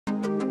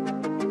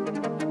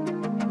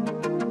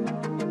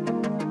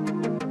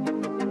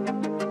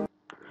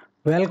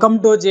Welcome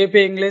to GP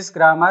English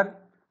Grammar.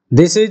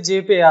 This is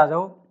GP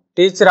Yadav,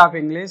 teacher of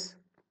English.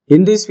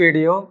 In this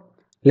video,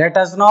 let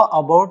us know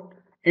about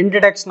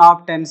introduction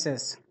of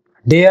tenses.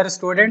 Dear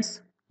students,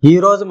 ఈ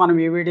రోజు మనం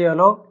ఈ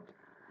వీడియోలో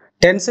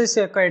tenses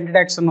యొక్క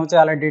introduction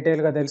చాలా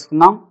డీటెయిల్గా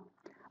తెలుసుకుందాం.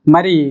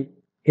 మరి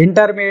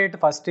ఇంటర్మీడియట్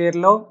ఫస్ట్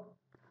ఇయర్లో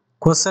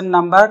question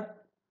number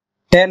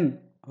 10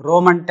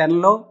 Roman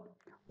 10లో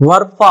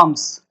verb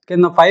forms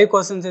కింద 5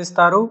 క్వశ్చన్స్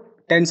ఇస్తారు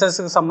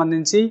టెన్సెస్కి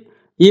సంబంధించి.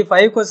 ఈ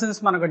 5 క్వశ్చన్స్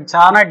మనకు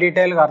చాలా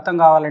డీటెయిల్గా అర్థం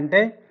కావాలంటే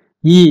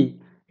ఈ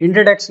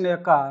ఇంట్రడక్షన్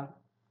యొక్క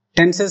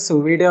టెన్సెస్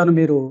వీడియోను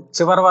మీరు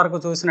చివరి వరకు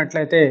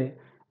చూసినట్లయితే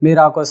మీరు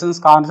ఆ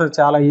క్వశ్చన్స్కి ఆన్సర్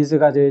చాలా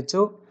ఈజీగా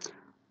చేయొచ్చు.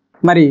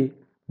 మరి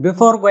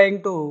before going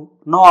to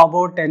know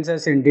about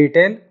tenses in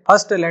detail,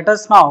 first let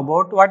us know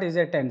about what is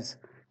a tense.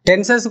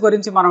 Tenses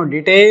గురించి మనం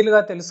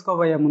డీటెయిల్గా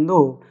తెలుసుకోబోయే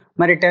ముందు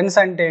మరి టెన్స్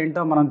అంటే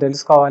ఏంటో మనం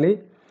తెలుసుకోవాలి.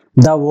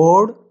 The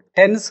word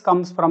tense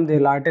comes from the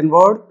Latin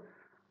word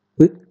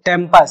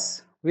టెంపస్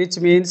which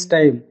means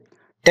time.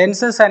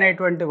 Tenses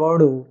అనేటువంటి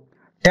వర్డ్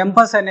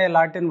టెంపస్ అనే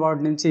లాటిన్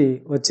వర్డ్ నుంచి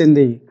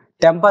వచ్చింది.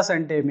 టెంపస్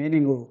అంటే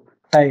meaning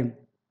time.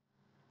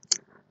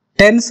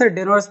 Tense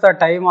denotes the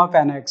time of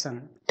an action.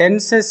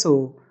 Tenses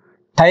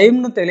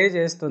టైంను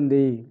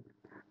తెలియజేస్తుంది.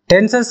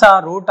 Tenses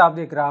are root of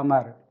the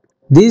grammar.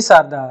 These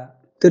are the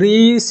 3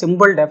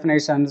 simple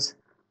definitions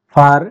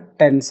for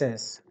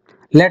tenses.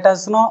 Let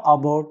us know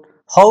about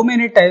how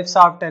many types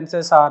of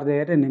tenses are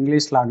there in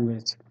English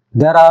language.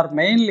 There are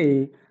mainly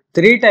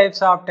 3 types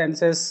of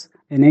tenses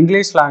in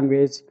English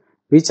language,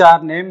 which are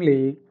namely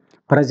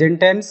present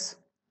tense,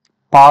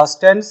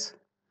 past tense,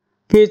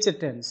 future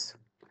tense.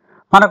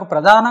 మనకు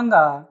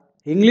ప్రధానంగా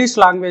English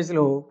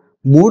లాంగ్వేజ్లో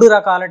 3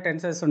 రకాల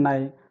tenses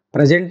ఉన్నాయి.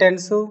 Present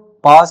tense,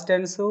 past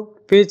tense,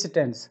 future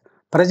tense.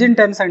 Present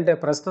tense అంటే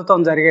ప్రస్తుతం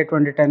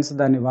జరిగేటువంటి tense,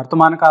 దాన్ని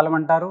వర్తమాన కాలం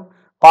అంటారు.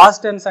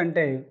 పాస్ట్ టెన్స్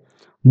అంటే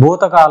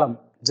భూతకాలం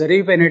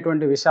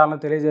జరిగిపోయినటువంటి విషయాలను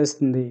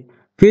తెలియజేస్తుంది.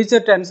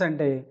 ఫ్యూచర్ టెన్స్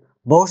అంటే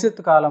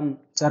భవిష్యత్తు కాలం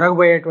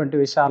జరగబోయేటువంటి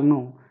విషయాలను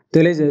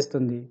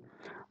తెలియజేస్తుంది.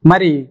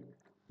 మరి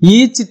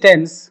each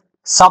tense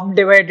sub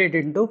divided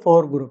into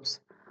 4 groups.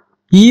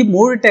 ఈ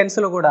 3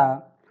 టెన్స్లు కూడా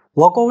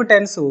ఒక్కొక్క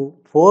టెన్స్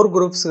 4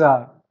 గ్రూప్స్గా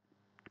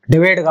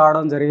డివైడ్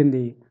కావడం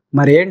జరిగింది.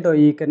 మరి ఏంటో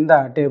ఈ కింద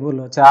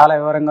టేబుల్లో చాలా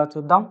వివరంగా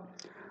చూద్దాం.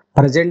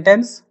 Present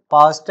tense,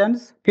 past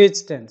tense,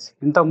 future tense.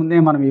 ఇంతకుముందే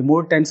మనం ఈ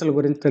 3 టెన్స్ల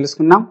గురించి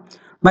తెలుసుకున్నాం.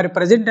 మరి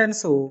ప్రజెంట్ టెన్స్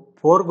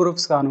 4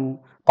 గ్రూప్స్ గాను,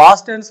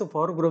 పాస్ట్ టెన్స్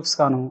 4 గ్రూప్స్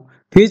గాను,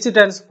 ఫ్యూచర్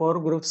టెన్స్ 4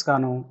 గ్రూప్స్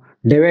గాను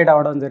డివైడ్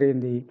అవ్వడం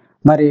జరిగింది.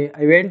 మరి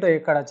అవేంటో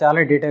ఇక్కడ చాలా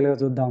డీటెయిల్గా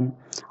చూద్దాం.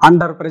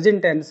 Under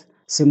present tense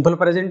simple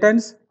present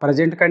tense,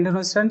 present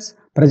continuous tense,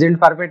 present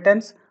perfect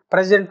tense,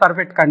 present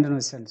perfect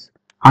continuous tense.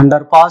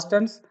 Under past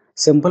tense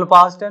simple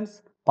past tense,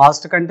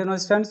 past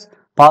continuous tense,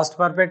 past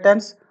perfect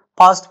tense,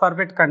 past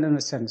perfect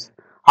continuous tense.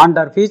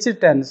 Under future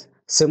tense,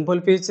 simple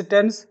future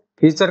tense,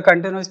 future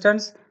continuous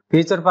tense,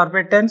 future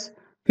perfect tense,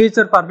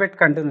 future perfect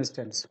continuous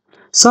tense.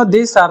 So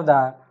these are the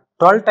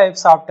 12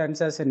 types of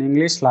tenses in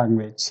English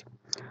language.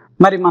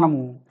 మరి మనము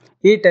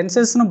ఈ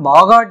టెన్సెస్ను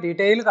బాగా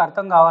డీటెయిల్గా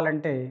అర్థం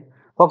కావాలంటే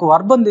ఒక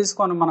వర్బ్ని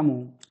తీసుకొని మనము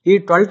ఈ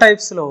 12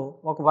 టైప్స్లో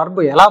ఒక వర్బ్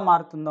ఎలా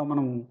మారుతుందో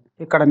మనము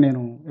ఇక్కడ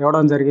నేను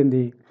ఇవ్వడం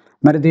జరిగింది.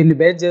 మరి దీన్ని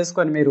బేస్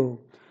చేసుకొని మీరు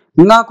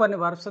ఇంకా కొన్ని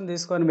వర్బ్స్ని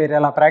తీసుకొని మీరు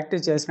ఎలా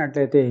ప్రాక్టీస్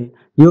చేసినట్లయితే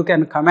you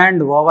can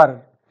command over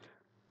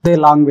the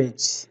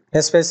language,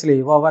 especially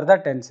over the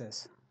tenses.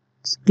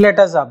 Let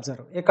us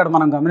observe. ఇక్కడ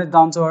మనం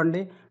గమనిద్దాం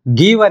చూడండి.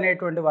 గివ్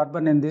అనేటువంటి వర్బ్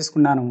నేను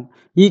తీసుకున్నాను.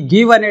 ఈ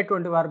గివ్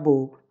అనేటువంటి వర్బ్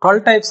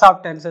 12 టైప్స్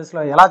ఆఫ్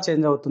టెన్సెస్లో ఎలా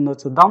చేంజ్ అవుతుందో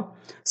చూద్దాం.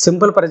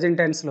 Simple present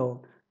టెన్స్లో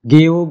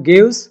give,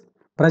 gives.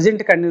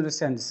 Present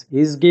continuous tense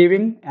is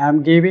giving,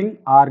 yam giving,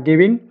 are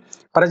giving.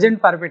 Present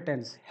perfect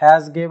tense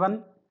has given,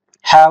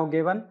 have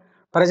given.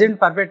 Present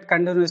perfect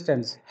continuous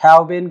tense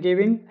have been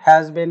giving,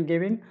 has been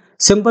giving.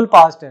 Simple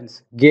past tense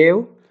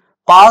gave.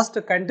 Past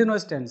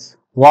continuous tense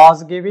was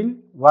giving,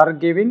 were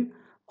giving.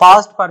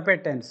 Past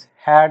perfect tense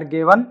had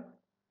given.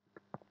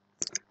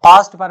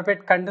 Past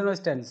perfect continuous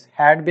tense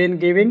had been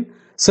giving.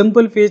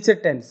 Simple future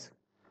tense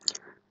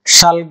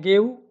shall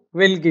give,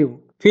 will give.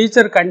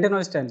 Future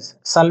continuous tense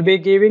shall be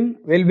giving,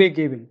 will be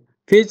giving.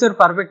 Future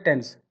perfect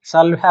tense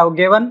shall have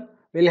given,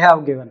 will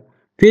have given.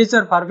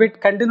 Future perfect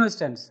continuous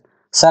tense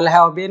shall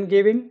have been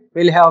giving,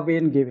 will have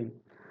been giving.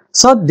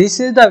 So this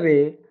is the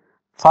way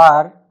for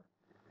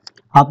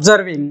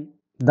observing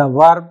the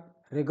verb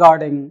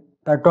regarding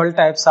the 12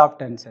 types of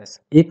tenses.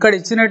 ఇక్కడ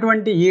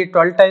ఇచ్చినటువంటి ఈ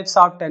 12 types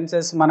of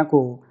tenses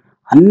మనకు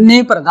అన్నీ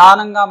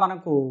ప్రధానంగా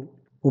మనకు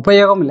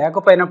ఉపయోగం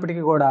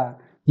లేకపోయినప్పటికీ కూడా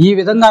ఈ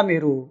విధంగా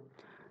మీరు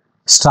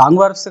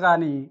స్ట్రాంగ్ వర్బ్స్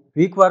కానీ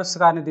వీక్ వర్బ్స్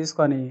కానీ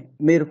తీసుకొని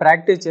మీరు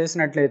ప్రాక్టీస్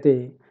చేసినట్లయితే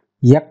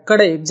ఎక్కడ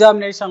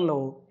ఎగ్జామినేషన్లో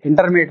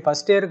ఇంటర్మీడియట్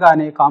ఫస్ట్ ఇయర్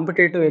కానీ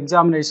కాంపిటేటివ్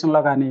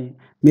ఎగ్జామినేషన్లో కానీ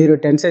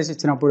మీరు టెన్సెస్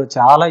ఇచ్చినప్పుడు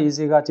చాలా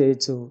ఈజీగా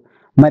చేయొచ్చు.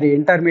 మరి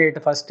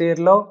ఇంటర్మీడియట్ ఫస్ట్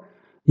ఇయర్లో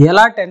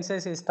ఎలా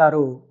టెన్సెస్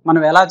ఇస్తారు,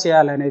 మనం ఎలా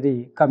చేయాలనేది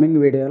కమింగ్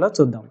వీడియోలో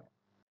చూద్దాం.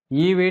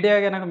 ఈ వీడియో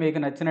కనుక మీకు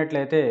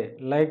నచ్చినట్లయితే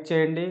లైక్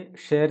చేయండి,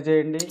 షేర్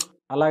చేయండి,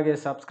 అలాగే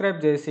సబ్స్క్రైబ్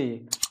చేసి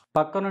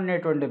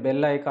పక్కనున్నటువంటి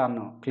బెల్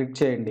ఐకాన్ను క్లిక్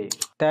చేయండి.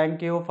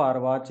 Thank you for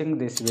watching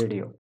this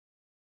video.